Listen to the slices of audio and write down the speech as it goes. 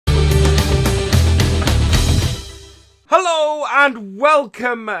Hello and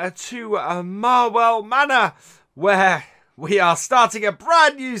welcome to Marwell Manor, where we are starting a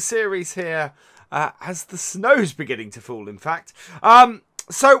brand new series here as the snow's beginning to fall, in fact.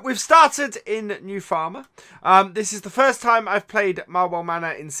 So we've started in New Farmer. This is the first time I've played Marwell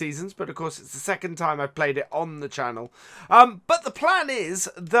Manor in Seasons, but of course it's the second time I've played it on the channel. But the plan is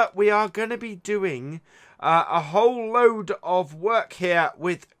that we are going to be doing a whole load of work here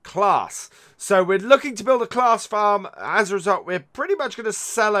with class. So we're looking to build a class farm. As a result, we're pretty much going to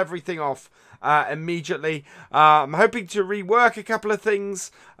sell everything off immediately. I'm hoping to rework a couple of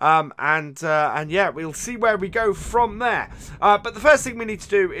things, and yeah, we'll see where we go from there. But the first thing we need to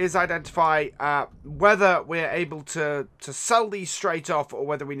do is identify whether we're able to sell these straight off or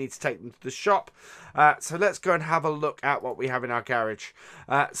whether we need to take them to the shop. So let's go and have a look at what we have in our garage.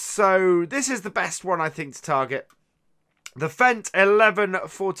 So this is the best one, I think, to target. The Fendt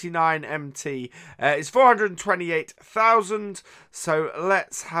 1149 MT is 428,000. So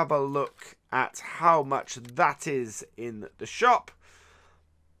let's have a look at how much that is in the shop.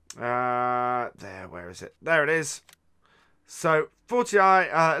 Where is it? There it is. So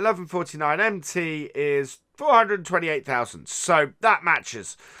 1149 MT is 428,000. So that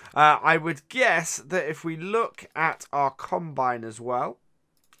matches. I would guess that if we look at our combine as well,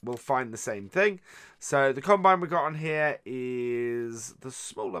 we'll find the same thing. So the combine we got on here is the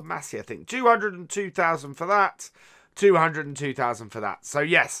smaller Massey, I think. 202,000 for that. 202,000 for that. So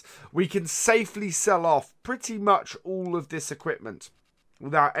yes, we can safely sell off pretty much all of this equipment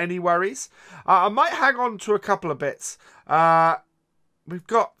without any worries. I might hang on to a couple of bits. We've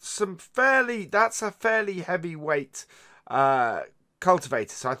got some that's a fairly heavyweight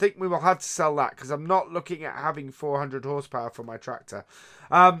cultivator, so I think we will have to sell that because I'm not looking at having 400 horsepower for my tractor.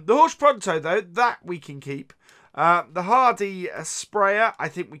 The Horse Pronto, though, that we can keep. The Hardy sprayer, I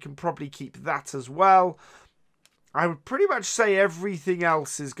think we can probably keep that as well. I would pretty much say everything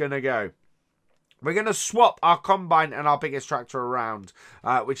else is going to go. We're going to swap our combine and our biggest tractor around,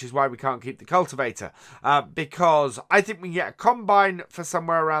 which is why we can't keep the cultivator. Because I think we can get a combine for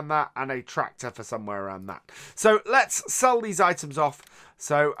somewhere around that and a tractor for somewhere around that. So let's sell these items off.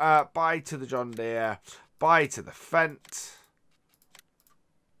 So buy to the John Deere, buy to the Fendt,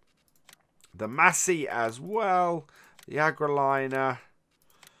 the Massey as well, the Agroliner,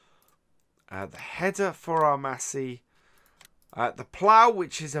 the header for our Massey. The plough,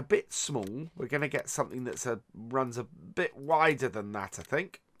 which is a bit small. We're going to get something that runs a bit wider than that, I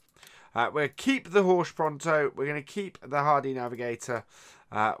think. We're going to keep the Horse Pronto. We're going to keep the Hardy Navigator.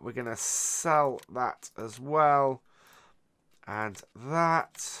 We're going to sell that as well. And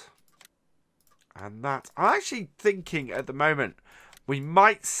that. And that. I'm actually thinking at the moment we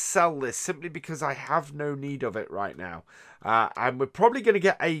might sell this simply because I have no need of it right now. And we're probably going to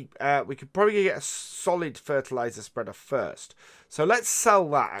get we could probably get a solid fertilizer spreader first. So let's sell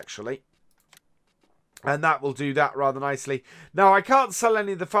that actually. And that will do that rather nicely. Now, I can't sell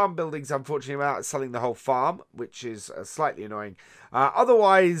any of the farm buildings, unfortunately, without selling the whole farm, which is slightly annoying.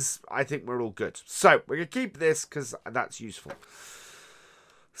 Otherwise, I think we're all good. So we're going to keep this because that's useful.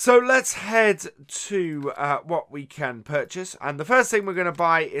 So let's head to what we can purchase. And the first thing we're going to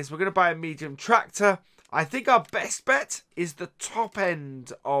buy is we're going to buy a medium tractor. I think our best bet is the top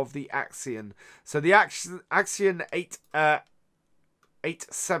end of the Axion. So the Axion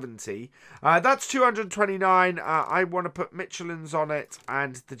 870. That's 229. I want to put Michelin's on it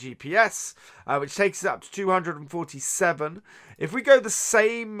and the GPS, which takes it up to 247. If we go the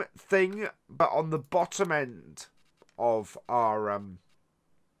same thing, but on the bottom end of our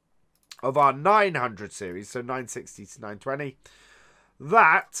 900 series, so 960 to 920,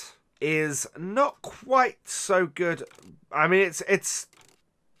 that is not quite so good. I mean, it's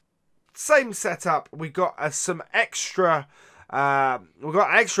same setup. We got some extra. We've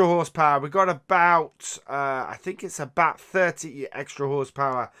got extra horsepower. We've got about I think it's about 30 extra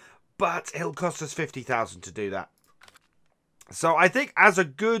horsepower, but it'll cost us 50,000 to do that. So I think as a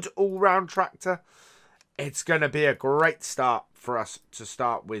good all-round tractor, it's going to be a great start for us to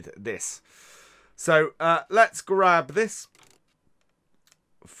start with this. So let's grab this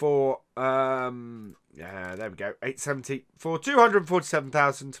for there we go, 870 for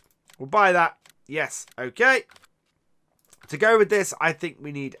 247,000. We'll buy that. Yes, okay. To go with this, I think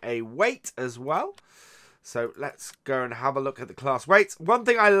we need a weight as well. So let's go and have a look at the class weights. One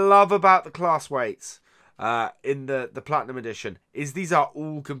thing I love about the class weights in the Platinum Edition is these are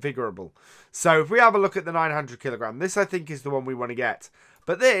all configurable. So if we have a look at the 900 kilogram, this I think is the one we want to get.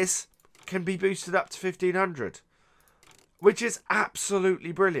 But this can be boosted up to 1500, which is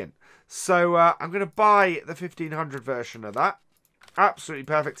absolutely brilliant. So I'm going to buy the 1500 version of that. Absolutely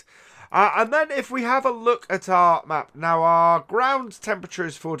perfect. And then if we have a look at our map. Now, our ground temperature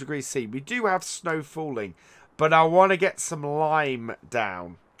is 4 degrees C. We do have snow falling. But I want to get some lime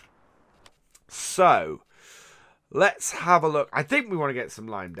down. So, let's have a look. I think we want to get some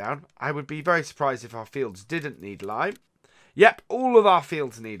lime down. I would be very surprised if our fields didn't need lime. Yep, all of our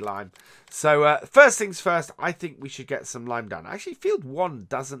fields need lime. So, first things first, I think we should get some lime down. Actually, field 1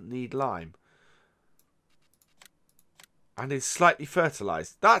 doesn't need lime. And is slightly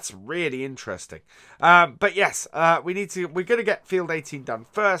fertilized. That's really interesting. But yes, we're going to get field 18 done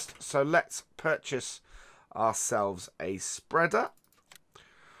first. So let's purchase ourselves a spreader.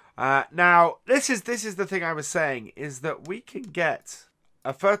 Now, this is the thing I was saying, is that we can get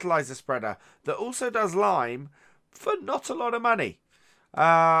a fertilizer spreader that also does lime for not a lot of money.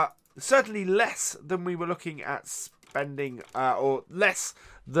 Certainly less than we were looking at spending, or less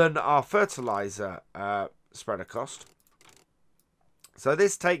than our fertilizer spreader cost. So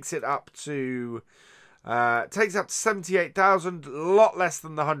this takes it up to 78,000, a lot less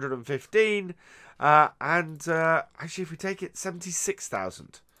than the 115, actually if we take it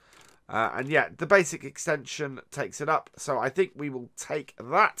 76,000, and yeah, the basic extension takes it up. So I think we will take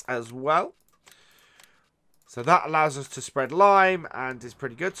that as well. So that allows us to spread lime and is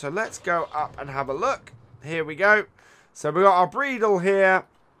pretty good. So let's go up and have a look. Here we go. So we got our Breedle here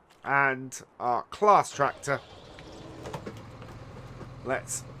and our class tractor.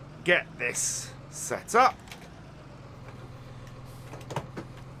 Let's get this set up.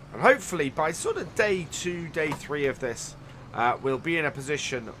 And hopefully by sort of day 2, day 3 of this, we'll be in a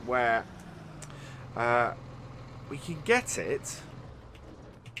position where we can get it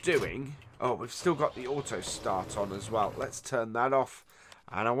doing... Oh, we've still got the auto start on as well. Let's turn that off.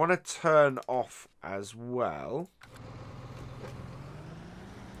 And I want to turn off as well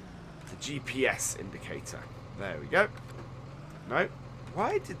the GPS indicator. There we go. No.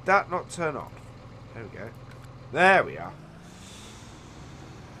 Why did that not turn off? There we go. There we are.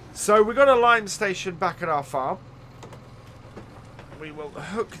 So we've got a lime station back at our farm. We will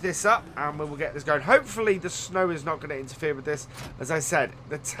hook this up and we will get this going. Hopefully the snow is not going to interfere with this. As I said,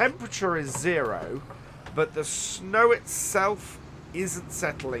 the temperature is 0, but the snow itself isn't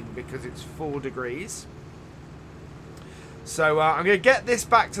settling because it's 4 degrees. So I'm going to get this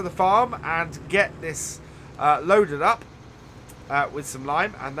back to the farm and get this loaded up. With some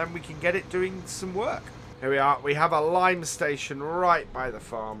lime, and then we can get it doing some work. Here we are. We have a lime station right by the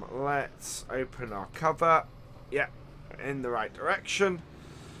farm. Let's open our cover. Yeah, in the right direction.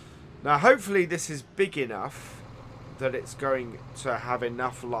 Now, hopefully this is big enough that it's going to have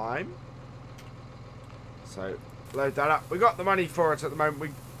enough lime. So, load that up. We got the money for it at the moment. We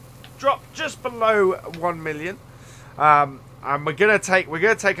dropped just below 1 million. And we're gonna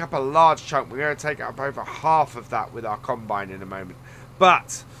take up a large chunk. We're gonna take up over half of that with our combine in a moment.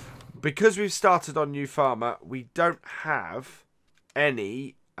 But because we've started on New Farmer, we don't have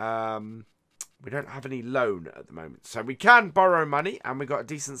any loan at the moment. So we can borrow money, and we've got a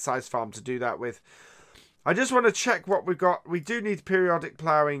decent sized farm to do that with. I just want to check what we've got. We do need periodic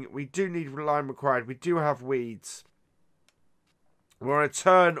ploughing. We do need lime required. We do have weeds. We want to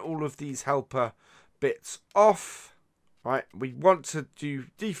turn all of these helper bits off. Right, we want to do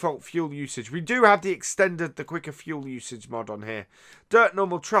default fuel usage. We do have the quicker fuel usage mod on here. Dirt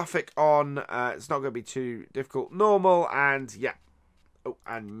normal traffic on. It's not going to be too difficult. Normal and yeah. Oh,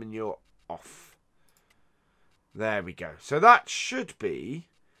 and manure off. There we go. So that should be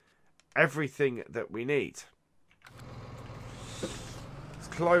everything that we need. Let's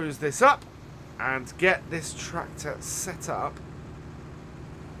close this up and get this tractor set up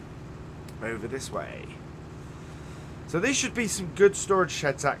over this way. So these should be some good storage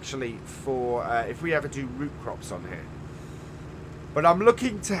sheds, actually, for if we ever do root crops on here. But I'm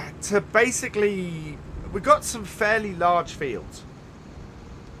looking to basically... We've got some fairly large fields.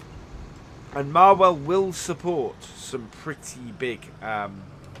 And Marwell will support some pretty big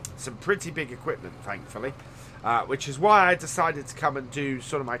equipment, thankfully. Which is why I decided to come and do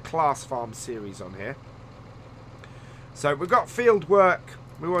sort of my class farm series on here. So we've got field work.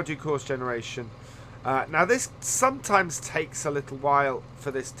 We want to do course generation. Now this sometimes takes a little while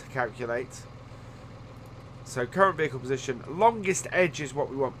for this to calculate. So current vehicle position, longest edge is what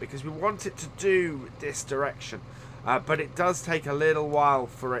we want because we want it to do this direction. But it does take a little while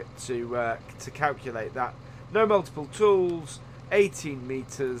for it to calculate that. No multiple tools, 18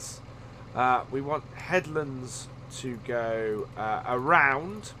 meters. We want headlands to go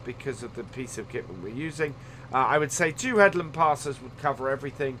around because of the piece of equipment we're using. I would say 2 headland passers would cover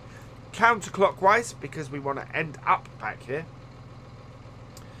everything. Counterclockwise because we want to end up back here.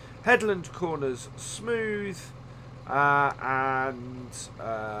 Headland corners smooth. And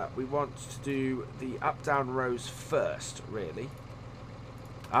we want to do the up-down rows first, really.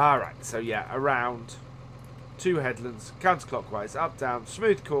 Alright, so yeah, around 2 headlands, counterclockwise, up, down,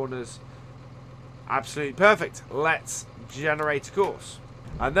 smooth corners. Absolutely perfect. Let's generate a course.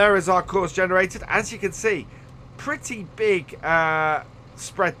 And there is our course generated. As you can see, pretty big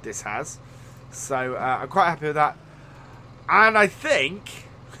spread this has. So I'm quite happy with that. And I think,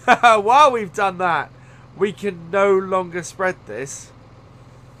 while we've done that, we can no longer spread this.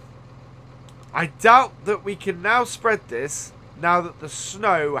 I doubt that we can now spread this now that the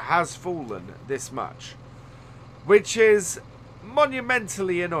snow has fallen this much, which is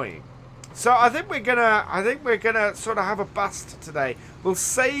monumentally annoying. So I think we're gonna sort of have a bust today. We'll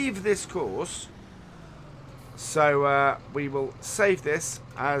save this course. So we will save this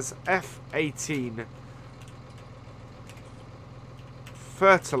as F18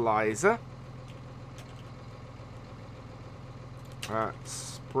 fertilizer.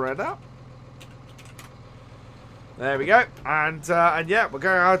 Spread up. There we go. And yeah, we're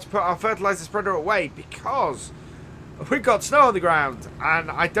going to have to put our fertilizer spreader away because we've got snow on the ground, and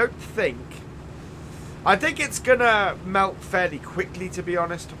I think it's gonna melt fairly quickly, to be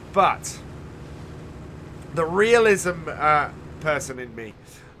honest. But the realism person in me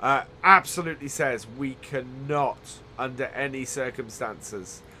absolutely says we cannot, under any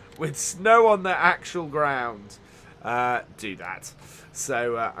circumstances, with snow on the actual ground, do that.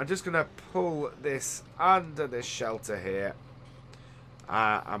 So I'm just going to pull this under this shelter here,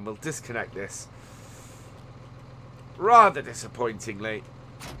 and we'll disconnect this rather disappointingly.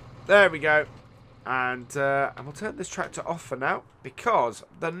 There we go. And we'll turn this tractor off for now, because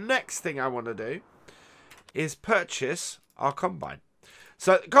the next thing I want to do is purchase our combine.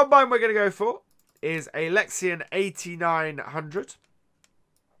 So the combine we're going to go for is a Lexion 8900.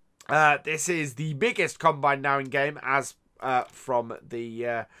 This is the biggest combine now in game, as from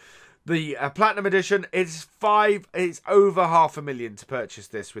the Platinum Edition. It's over $500,000 to purchase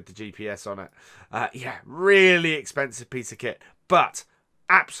this with the GPS on it. Yeah, really expensive piece of kit, but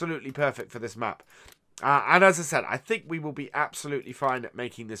absolutely perfect for this map. And as I said, I think we will be absolutely fine at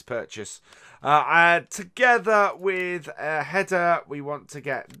making this purchase. Together with a header, we want to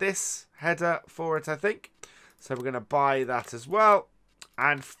get this header for it, I think. So we're going to buy that as well.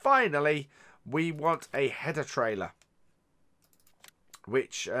 And finally, we want a header trailer,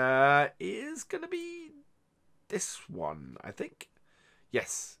 which is going to be this one, I think.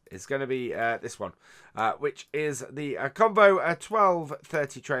 Yes, it's going to be this one, which is the Combo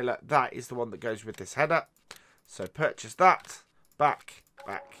 1230 trailer. That is the one that goes with this header. So purchase that, back,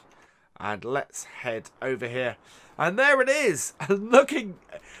 and let's head over here. And there it is. Looking,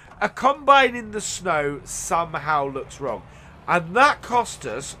 a combine in the snow somehow looks wrong. And that cost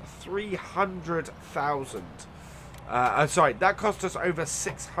us 300,000. Sorry, that cost us over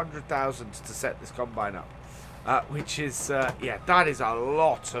 600,000 to set this combine up. Which is, yeah, that is a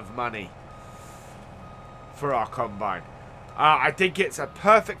lot of money for our combine. I think it's a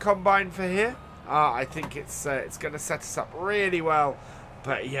perfect combine for here. I think it's going to set us up really well.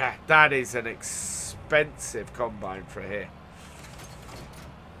 But yeah, that is an expensive combine for here.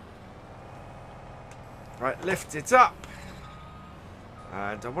 Right, lift it up.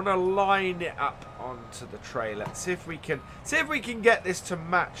 And I want to line it up onto the trailer. See if we can get this to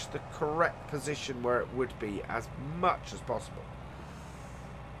match the correct position where it would be as much as possible.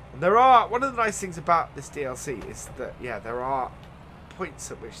 And there are, one of the nice things about this DLC is that, yeah, there are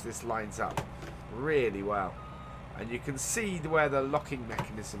points at which this lines up really well. And you can see where the locking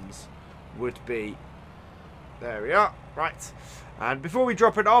mechanisms would be. There we are. Right. And before we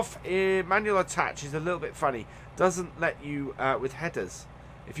drop it off, manual attach is a little bit funny. Doesn't let you, with headers,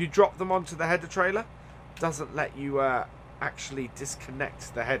 if you drop them onto the header trailer, doesn't let you actually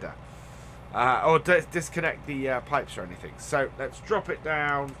disconnect the header. Or disconnect the pipes or anything. So let's drop it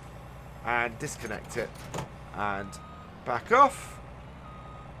down and disconnect it. And back off.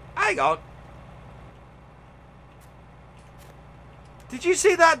 Hang on. Did you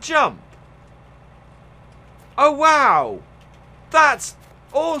see that jump? Oh, wow. That's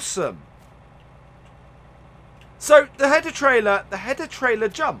awesome. So the header trailer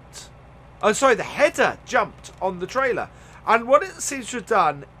jumped. Oh, sorry, the header jumped on the trailer. And what it seems to have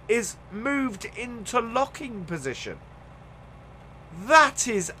done is moved into locking position. That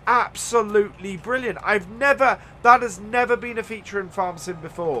is absolutely brilliant. That has never been a feature in Farm Sim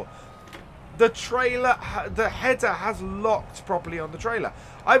before. The trailer, the header has locked properly on the trailer.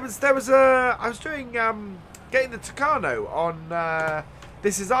 I was doing getting the Tucano on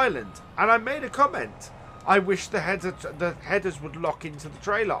This Is Island, and I made a comment. I wish the headers would lock into the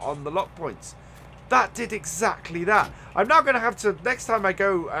trailer on the lock points. that did exactly that. I'm now going to have to, next time I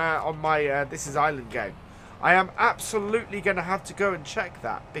go on my This Is Island game, I am absolutely going to have to go and check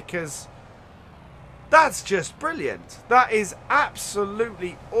that, because that's just brilliant. That is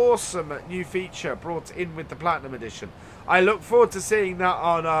absolutely awesome new feature brought in with the Platinum Edition. I look forward to seeing that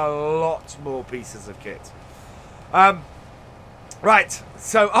on a lot more pieces of kit. Right,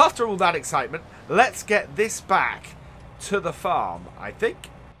 so after all that excitement, let's get this back to the farm, I think.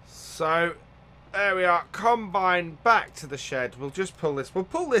 So, there we are, combine back to the shed. We'll just pull this. We'll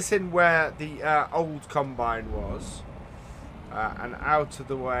pull this in where the old combine was. And out of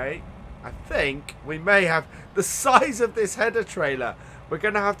the way. I think we may have the size of this header trailer. We're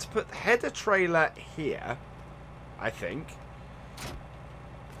going to have to put the header trailer here, I think.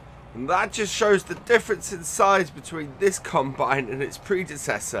 And that just shows the difference in size between this combine and its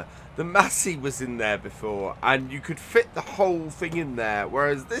predecessor. The Massey was in there before, and you could fit the whole thing in there.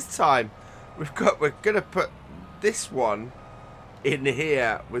 Whereas this time, we're going to put this one in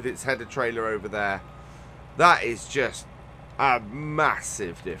here with its header trailer over there. That is just a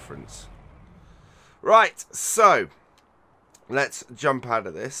massive difference. Right, so let's jump out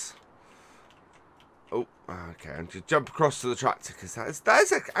of this. Oh, okay, and just jump across to the tractor, because that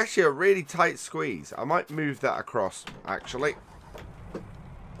is actually a really tight squeeze. I might move that across, actually,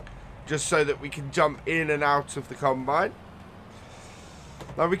 just so that we can jump in and out of the combine.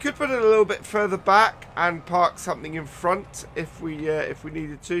 Now, we could put it a little bit further back and park something in front if we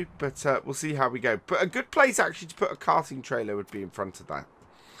needed to, but we'll see how we go. But a good place, actually, to put a karting trailer would be in front of that.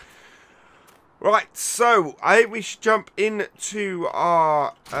 Right, so I think we should jump into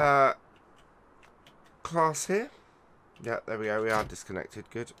our class here. Yeah, there we go. We are disconnected.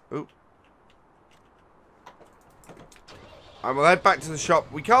 Good. Ooh. And we'll head back to the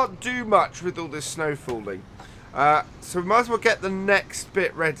shop. We can't do much with all this snow falling. So we might as well get the next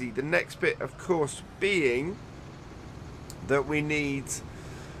bit ready. The next bit, of course, being that we need...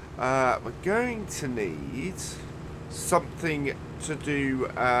 we're going to need something to do...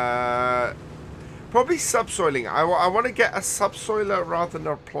 probably subsoiling. I want to get a subsoiler rather than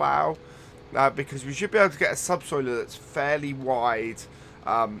a plough, because we should be able to get a subsoiler that's fairly wide,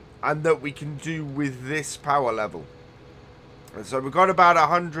 and that we can do with this power level. And so we've got about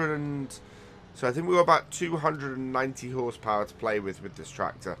 100 and... So I think we've got about 290 horsepower to play with this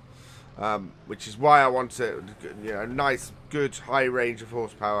tractor, which is why I want a nice, good, high range of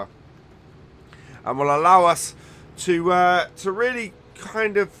horsepower, and will allow us to really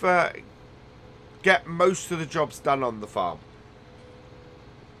kind of get most of the jobs done on the farm.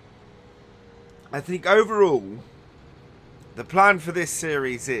 I think overall, the plan for this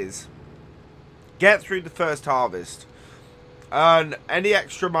series is get through the first harvest, earn any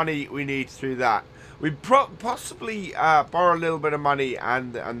extra money we need through that. We possibly borrow a little bit of money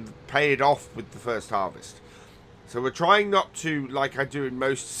and pay it off with the first harvest. So we're trying not to, like I do in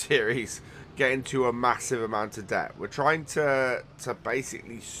most series, get into a massive amount of debt. We're trying to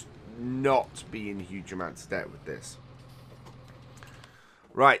basically not be in huge amounts of debt with this.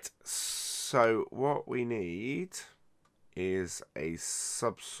 Right, so what we need is a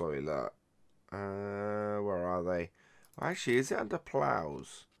subsoiler. Where are they? Actually, is it under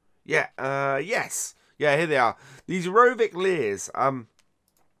plows? Yeah, yes. Yeah, here they are. These Rovik Lears.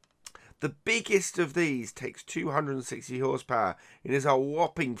 The biggest of these takes 260 horsepower. It is a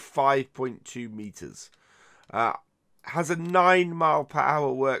whopping 5.2 meters. Has a 9 mile per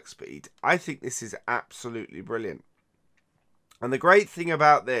hour work speed. I think this is absolutely brilliant. And the great thing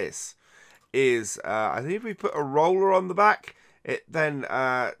about this is, I think if we put a roller on the back, it then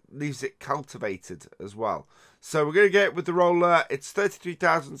leaves it cultivated as well. So we're going to get it with the roller. It's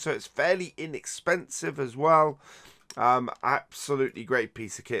 33,000, so it's fairly inexpensive as well. Absolutely great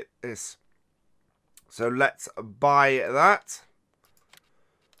piece of kit, this. So let's buy that.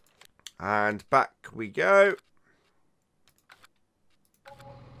 And back we go.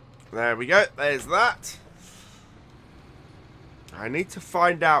 There we go. There's that. I need to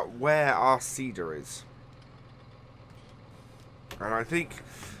find out where our cedar is. And I think...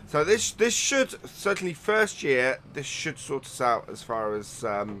 So this should, certainly first year, this should sort us out as far as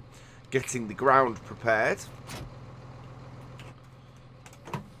getting the ground prepared.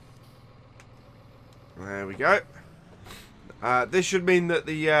 There we go. This should mean that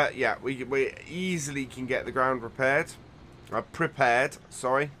the, yeah, we easily can get the ground prepared.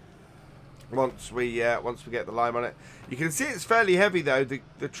 Sorry. Once we get the lime on it. You can see it's fairly heavy though.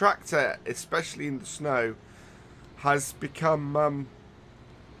 The tractor, especially in the snow, has become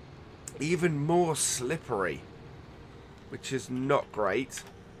even more slippery, which is not great.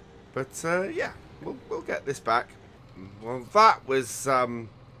 But yeah, we'll get this back. Well, that was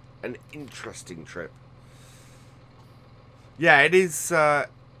an interesting trip. Yeah, it is.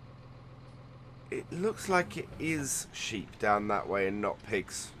 It looks like it is sheep down that way and not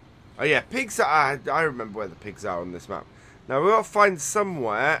pigs. Oh yeah, pigs are... I remember where the pigs are on this map. Now we've got to find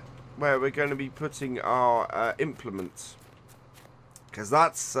somewhere where we're going to be putting our implements. Because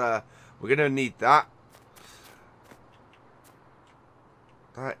that's... we're going to need that.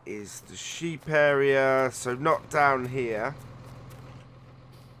 That is the sheep area. So not down here.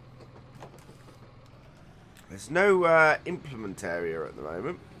 There's no implement area at the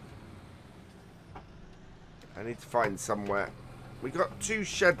moment. I need to find somewhere. We got 2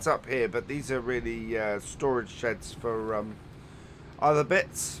 sheds up here, but these are really storage sheds for other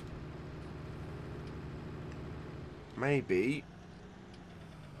bits. Maybe.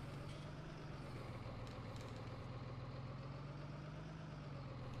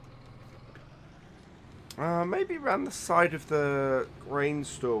 Maybe around the side of the grain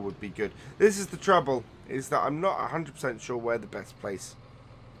store would be good. This is the trouble, is that I'm not 100% sure where the best place.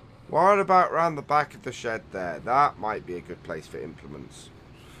 What about around the back of the shed there? That might be a good place for implements.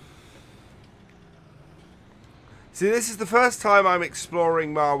 See, this is the first time I'm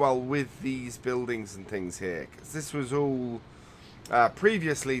exploring Marwell with these buildings and things here. Because this was all...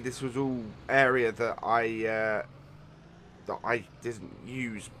 previously, this was all area that I didn't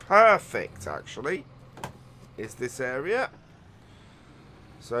use. Perfect, actually, is this area.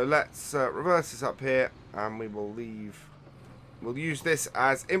 So let's reverse this up here, and we will leave... We'll use this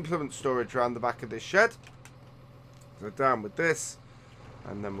as implement storage around the back of this shed. So down with this,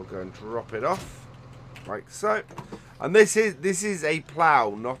 and then we'll go and drop it off, like so. And this is a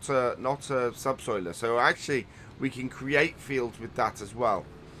plough, not a subsoiler. So actually, we can create fields with that as well,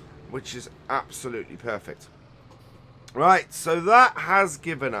 which is absolutely perfect. Right, so that has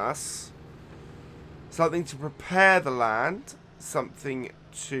given us something to prepare the land, something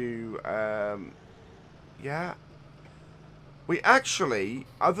to yeah. We actually,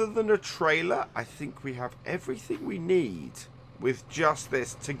 other than a trailer, I think we have everything we need with just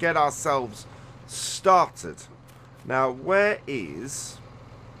this to get ourselves started. Now, where is...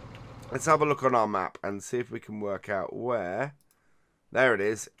 Let's have a look on our map and see if we can work out where. There it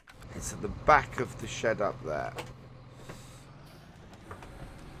is. It's at the back of the shed up there.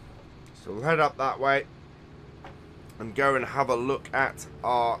 So we'll head up that way and go and have a look at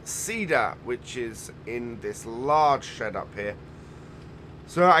our cedar, which is in this large shed up here.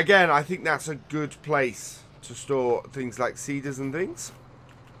 So again, I think that's a good place to store things like cedars and things.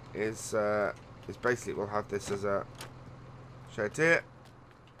 Is basically we'll have this as a shed here.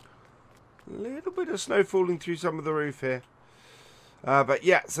 A little bit of snow falling through some of the roof here. But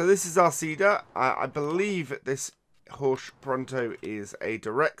yeah, so this is our cedar. I believe this Horse Pronto is a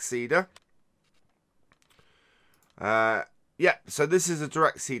direct cedar. Yeah, so this is a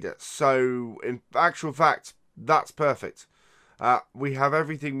direct cedar. So in actual fact, that's perfect. We have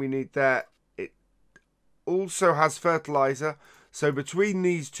everything we need there. It also has fertilizer. So between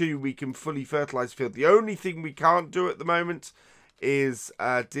these two, we can fully fertilize the field. The only thing we can't do at the moment is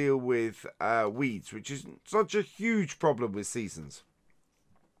deal with weeds, which is such a huge problem with seasons.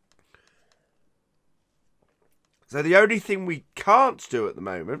 So the only thing we can't do at the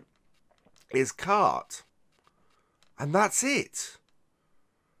moment is cart. And that's it.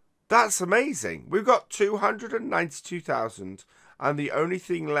 That's amazing. We've got 292,000 and the only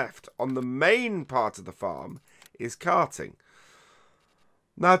thing left on the main part of the farm is carting.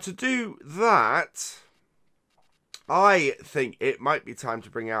 Now to do that, I think it might be time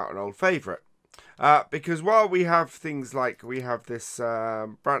to bring out an old favourite. Because while we have things like, we have this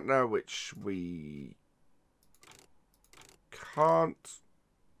Brantner, which we can't...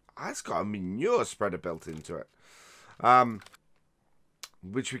 It's got a manure spreader built into it.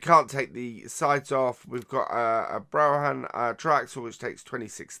 Which we can't take the sides off. We've got a Brohan Traxel, which takes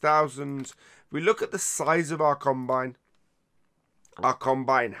 26,000. If we look at the size of our combine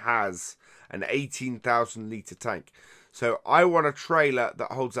has an 18,000 litre tank. So I want a trailer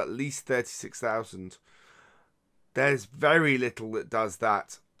that holds at least 36,000. There's very little that does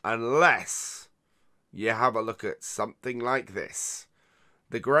that unless you have a look at something like this.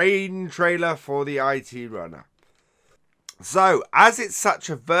 The grain trailer for the IT runner. So, as it's such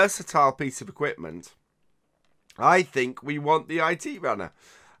a versatile piece of equipment, I think we want the IT runner.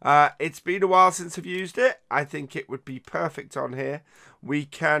 It's been a while since I've used it. I think it would be perfect on here. We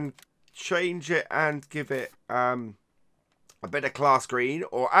can change it and give it a bit of class green.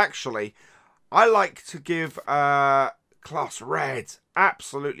 Or actually, I like to give class red.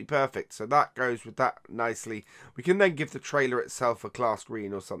 Absolutely perfect. So that goes with that nicely. We can then give the trailer itself a class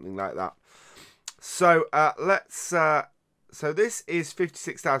green or something like that. So let's So this is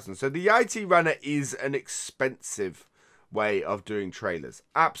 56,000. So the IT runner is an expensive way of doing trailers.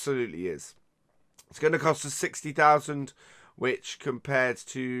 Absolutely is. It's going to cost us 60,000, which compared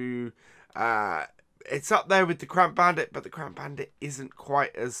to it's up there with the Cramp Bandit, but the Cramp Bandit isn't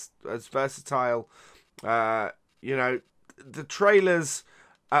quite as versatile. You know, the trailers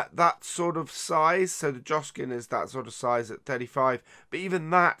at that sort of size, so the Joergen is that sort of size at 35, but even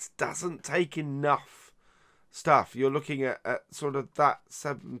that doesn't take enough stuff. You're looking at sort of that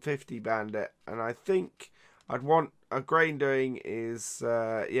 750 Bandit, and I think I'd want a grain doing is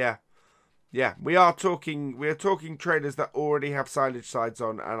yeah, we are talking trailers that already have silage sides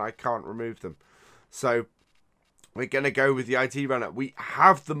on, and I can't remove them. So we're going to go with the IT runner. We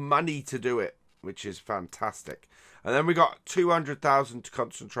have the money to do it, which is fantastic. And then we got 200,000 to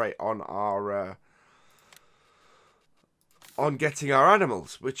concentrate on our on getting our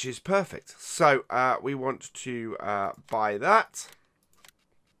animals, which is perfect. So we want to buy that.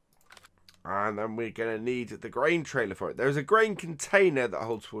 And then we're going to need the grain trailer for it. There's a grain container that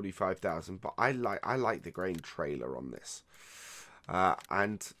holds 45,000, but I like the grain trailer on this.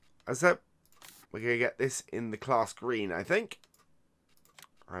 And as a, we're going to get this in the class green, I think.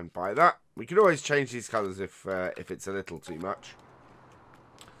 And buy that. We can always change these colours if it's a little too much.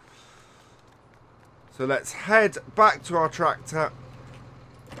 So let's head back to our tractor.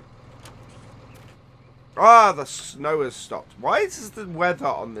 Ah, the snow has stopped. Why does the weather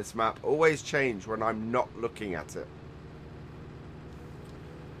on this map always change when I'm not looking at it?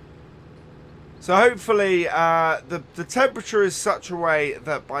 So hopefully the temperature is such a way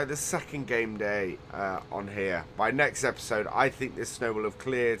that by the second game day on here, by next episode, I think this snow will have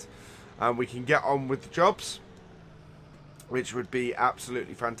cleared and we can get on with the jobs, which would be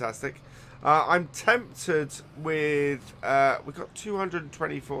absolutely fantastic. I'm tempted with, we've got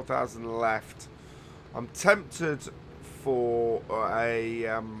 224,000 left. I'm tempted for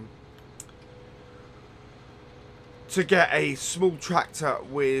to get a small tractor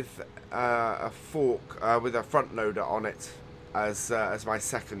with a fork with a front loader on it as my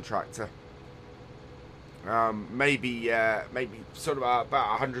second tractor. Maybe sort of about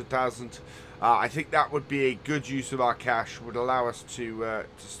 100,000. I think that would be a good use of our cash. Would allow us to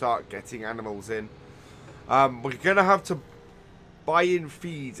start getting animals in. We're gonna have to buy in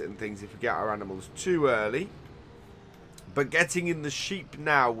feed and things if we get our animals too early, but getting in the sheep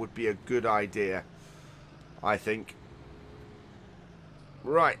now would be a good idea, I think.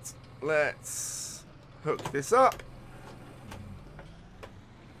 Right, let's hook this up.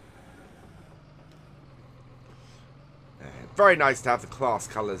 Very nice to have the class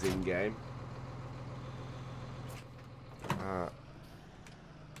colours in game.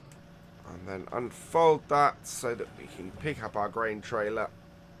 And then unfold that so that we can pick up our grain trailer.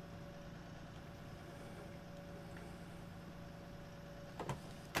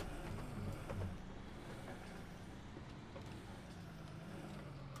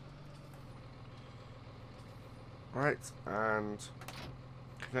 Right, and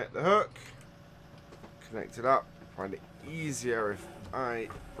connect the hook. Connect it up. Find it easier if I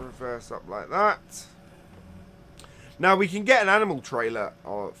reverse up like that. Now we can get an animal trailer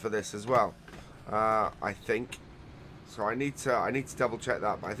for this as well, I think. So I need to double check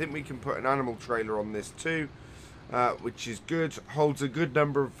that, but I think we can put an animal trailer on this too, which is good. Holds a good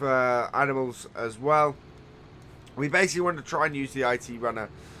number of animals as well. We basically want to try and use the IT runner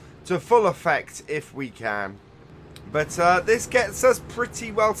to full effect if we can. But this gets us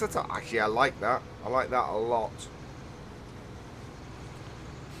pretty well set up. Actually, I like that. I like that a lot.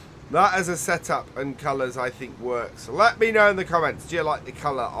 That as a setup and colours I think works. So let me know in the comments. Do you like the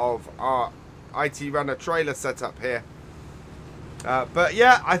colour of our IT runner trailer setup here? But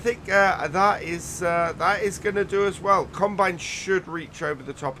yeah, I think that is going to do as well. Combine should reach over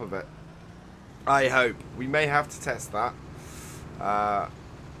the top of it. I hope. We may have to test that. But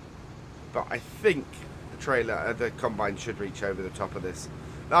I think the combine should reach over the top of this.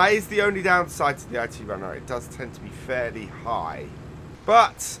 That is the only downside to the IT runner. It does tend to be fairly high.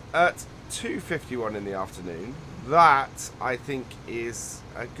 But at 2:51 in the afternoon, that I think is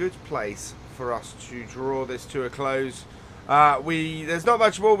a good place for us to draw this to a close. There's not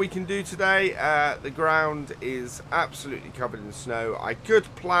much more we can do today. The ground is absolutely covered in snow. I could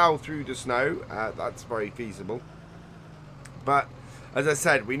plough through the snow. That's very feasible. But as I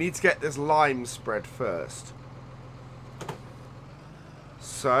said, we need to get this lime spread first.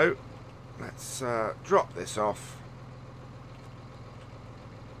 So let's drop this off.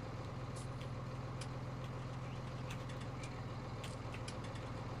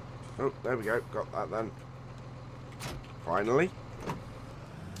 Oh, there we go. Got that then. Finally.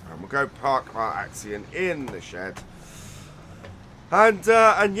 And we'll go park our Axion in the shed. And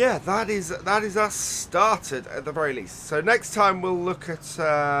yeah, that is us started at the very least. So next time we'll look at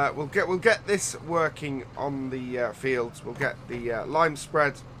we'll get this working on the fields. We'll get the lime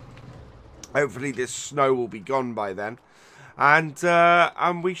spread. Hopefully this snow will be gone by then,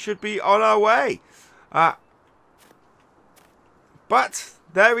 and we should be on our way. But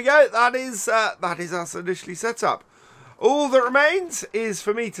there we go. That is us initially set up. All that remains is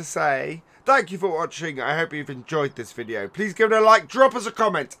for me to say thank you for watching. I hope you've enjoyed this video. Please give it a like, drop us a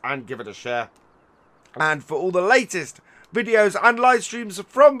comment, and give it a share. And for all the latest videos and live streams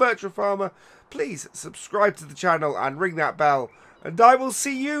from Virtual Farmer, please subscribe to the channel and ring that bell. And I will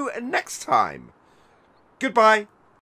see you next time. Goodbye.